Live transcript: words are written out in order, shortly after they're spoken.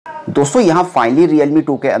दोस्तों यहाँ finally Realme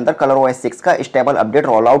 2 के अंदर ColorOS 6 का स्टेबल अपडेट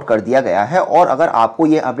रोल आउट कर दिया गया है और अगर आपको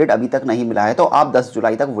ये अपडेट अभी तक नहीं मिला है तो आप 10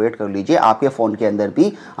 जुलाई तक वेट कर लीजिए। आपके फ़ोन के अंदर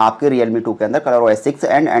भी आपके Realme 2 के अंदर ColorOS 6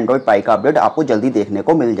 एंड Android Pie का अपडेट आपको जल्दी देखने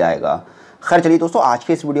को मिल जाएगा। खैर चलिए दोस्तों, आज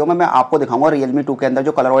के इस वीडियो में मैं आपको दिखाऊंगा Realme 2 के अंदर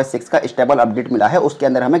जो ColorOS 6 का स्टेबल अपडेट मिला है उसके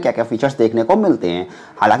अंदर हमें क्या क्या फीचर्स देखने को मिलते हैं।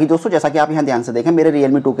 हालांकि दोस्तों जैसा कि आप यहाँ ध्यान से देखें, मेरे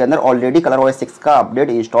Realme 2 के अंदर ऑलरेडी ColorOS 6 का अपडेट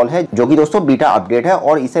इंस्टॉल है, जो कि दोस्तों बीटा अपडेट है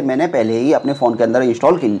और इसे मैंने पहले ही अपने फ़ोन के अंदर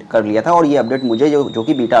इंस्टॉल कर लिया था और ये अपडेट मुझे जो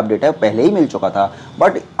कि बीटा अपडेट है पहले ही मिल चुका था।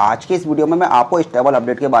 बट आज के इस वीडियो में मैं आपको स्टेबल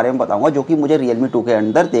अपडेट के बारे में बताऊँगा जो कि मुझे Realme 2 के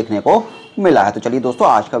अंदर देखने को मिला है। तो चलिए दोस्तों,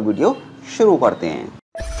 आज का वीडियो शुरू करते हैं।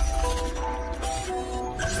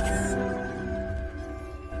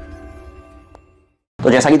 तो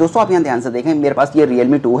जैसा कि दोस्तों आप यहाँ ध्यान से देखें, मेरे पास ये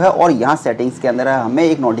Realme 2 है और यहाँ सेटिंग्स के अंदर हमें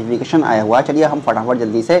एक नोटिफिकेशन आया हुआ है। चलिए हम फटाफट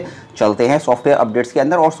जल्दी से चलते हैं सॉफ्टवेयर अपडेट्स के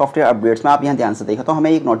अंदर और सॉफ्टवेयर अपडेट्स में आप यहाँ ध्यान से देखें तो हमें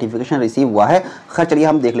एक नोटिफिकेशन रिसीव हुआ है। खैर चलिए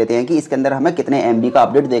हम देख लेते हैं कि इसके अंदर हमें कितने MB का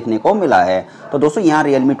अपडेट देखने को मिला है। तो दोस्तों यहाँ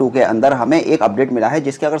Realme 2 के अंदर हमें एक अपडेट मिला है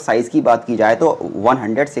जिसके अगर साइज़ की बात की जाए तो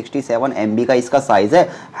 167 MB का इसका साइज़ है।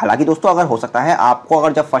 हालांकि दोस्तों अगर हो सकता है आपको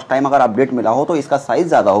अगर जब फर्स्ट टाइम अगर अपडेट मिला हो तो इसका साइज़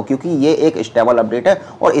ज़्यादा हो, क्योंकि ये एक स्टेबल अपडेट है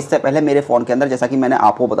और इससे पहले मेरे फ़ोन के अंदर जैसा कि मैंने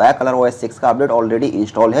आपको बताया ColorOS 6 का अपडेट ऑलरेडी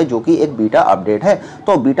इंस्टॉल है, जो कि एक बीटा अपडेट है।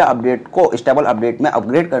 तो बीटा अपडेट को स्टेबल अपडेट में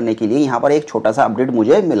अपग्रेड करने के लिए यहाँ पर एक छोटा सा अपडेट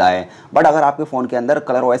मुझे मिला है। बट अगर आपके फ़ोन के अंदर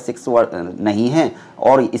ColorOS 6 नहीं है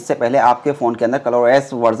और इससे पहले आपके फ़ोन के अंदर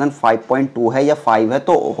ColorOS वर्जन 5.2 है या 5 है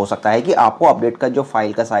तो हो सकता है कि आपको अपडेट का जो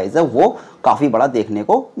फाइल का साइज़ है वो काफ़ी बड़ा देखने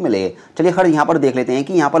को मिले। चलिए खैर यहाँ पर देख लेते हैं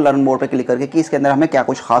कि यहाँ पर लर्न मोर पर क्लिक करके कि इसके अंदर हमें क्या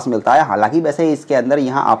कुछ खास मिलता है। हालांकि वैसे इसके अंदर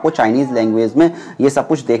यहाँ आपको चाइनीज़ लैंग्वेज में ये सब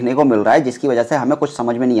कुछ देखने को मिल रहा है, जिसकी वजह से हमें कुछ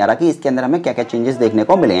समझ में नहीं आ रहा कि इसके अंदर हमें क्या क्या चेंजेस देखने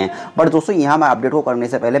को मिले हैं। बट दोस्तों यहाँ मैं अपडेट को करने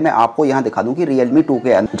से पहले मैं आपको यहाँ दिखा दूँ कि Realme 2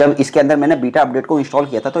 के अंदर जब इसके अंदर मैंने बीटा अपडेट को इंस्टॉल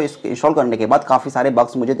किया था तो इस इंस्टॉल करने के बाद काफ़ी सारे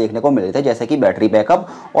बग्स मुझे देखने को मिले थे, जैसे कि बैटरी बैकअप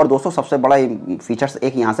और दोस्तों सबसे बड़ा फीचर्स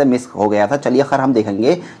एक यहाँ से मिस हो गया था। चलिए खैर हम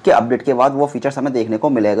देखेंगे कि अपडेट के बाद वो फीचर्स हमें देखने को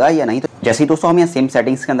मिलेगा या नहीं। तो जैसे ही दोस्तों हम यहाँ सिम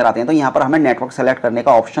सेटिंग्स के अंदर आते हैं तो यहाँ पर हमें नेटवर्क सेलेक्ट करने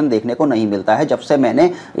का ऑप्शन देखने को नहीं मिलता है जब से मैंने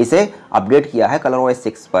इसे अपडेट किया है ColorOS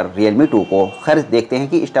 6 पर Realme 2 को। खैर देखते हैं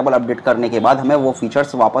कि स्टेबल अपडेट करने के बाद हमें वो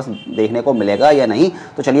फीचर्स वापस देखने को मिलेगा या नहीं।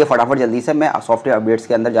 तो चलिए फटाफट जल्दी से मैं सॉफ्टवेयर अपडेट्स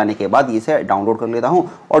के अंदर जाने के बाद इसे डाउनलोड कर लेता हूँ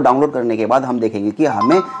और डाउनलोड करने के बाद हम देखेंगे कि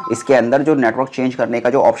हमें इसके अंदर जो नेटवर्क चेंज करने का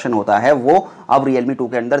जो ऑप्शन होता है वो अब Realme 2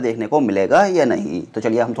 के अंदर देखने को मिलेगा या नहीं। तो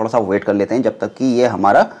चलिए हम थोड़ा सा वेट कर लेते हैं जब तक कि ये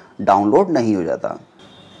हमारा डाउनलोड नहीं हो जाता।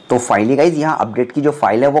 तो फाइनली गाइज यहाँ अपडेट की जो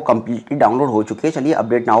फाइल है वो कम्प्लीटली डाउनलोड हो चुकी है। चलिए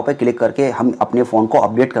अपडेट नाउ पे क्लिक करके हम अपने फ़ोन को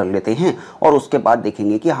अपडेट कर लेते हैं और उसके बाद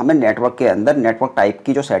देखेंगे कि हमें नेटवर्क के अंदर नेटवर्क टाइप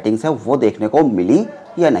की जो सेटिंग्स है वो देखने को मिली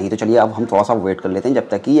या नहीं। तो चलिए अब हम थोड़ा सा वेट कर लेते हैं जब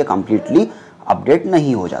तक कि ये कम्प्लीटली अपडेट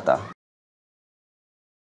नहीं हो जाता।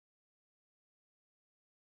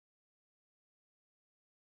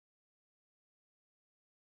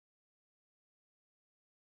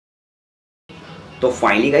 तो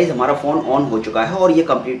फाइनली गाइज हमारा फ़ोन ऑन हो चुका है और ये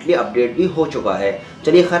कम्प्लीटली अपडेट भी हो चुका है।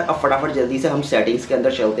 चलिए खैर अब फटाफट जल्दी से हम सेटिंग्स के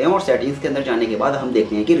अंदर चलते हैं और सेटिंग्स के अंदर जाने के बाद हम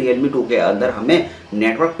देखते हैं कि Realme 2 के अंदर हमें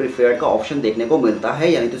नेटवर्क प्रीफर्ड का ऑप्शन देखने को मिलता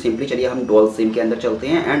है या नहीं। तो सिंपली चलिए हम डुअल सिम के अंदर चलते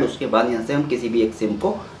हैं एंड उसके बाद यहाँ से हम किसी भी एक सिम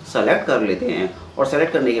को सेलेक्ट कर लेते हैं और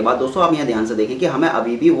सेलेक्ट करने के बाद दोस्तों आप यहाँ ध्यान से देखें कि हमें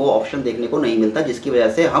अभी भी वो ऑप्शन देखने को नहीं मिलता, जिसकी वजह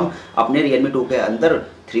से हम अपने Realme 2 के अंदर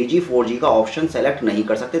 3G 4G का ऑप्शन सेलेक्ट नहीं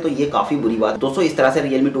कर सकते। तो ये काफ़ी बुरी बात दोस्तों। इस तरह से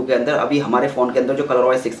Realme 2 के अंदर अभी हमारे फ़ोन के अंदर जो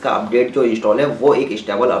ColorOS 6 का अपडेट जो इंस्टॉल है वो एक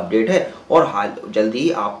स्टेबल अपडेट है और हाल जल्दी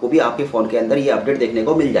ही आपको भी आपके फ़ोन के अंदर ये अपडेट देखने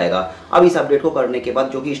को मिल जाएगा। अब इस अपडेट को करने के बाद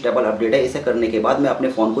जो कि स्टेबल अपडेट है, इसे करने के बाद मैं अपने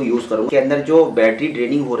फ़ोन को यूज़ करूँगा। के अंदर जो बैटरी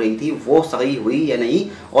ड्रेनिंग हो रही थी वो सही हुई या नहीं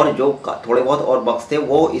और जो थोड़े बहुत और बग्स थे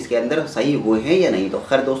वो इसके अंदर सही हुए हैं या नहीं। तो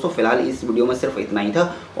खैर दोस्तों फिलहाल इस वीडियो में सिर्फ इतना ही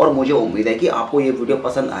था और मुझे उम्मीद है कि आपको ये वीडियो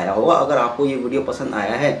पसंद आया होगा। अगर आपको ये वीडियो पसंद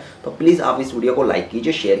आया है तो प्लीज़ आप इस वीडियो को लाइक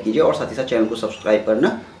कीजिए, शेयर कीजिए और साथ ही साथ चैनल को सब्सक्राइब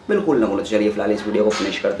करना बिल्कुल ना भूलें। चलिए फिलहाल इस वीडियो को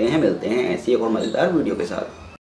फिनिश करते हैं, मिलते हैं ऐसी एक और मज़ेदार वीडियो के साथ।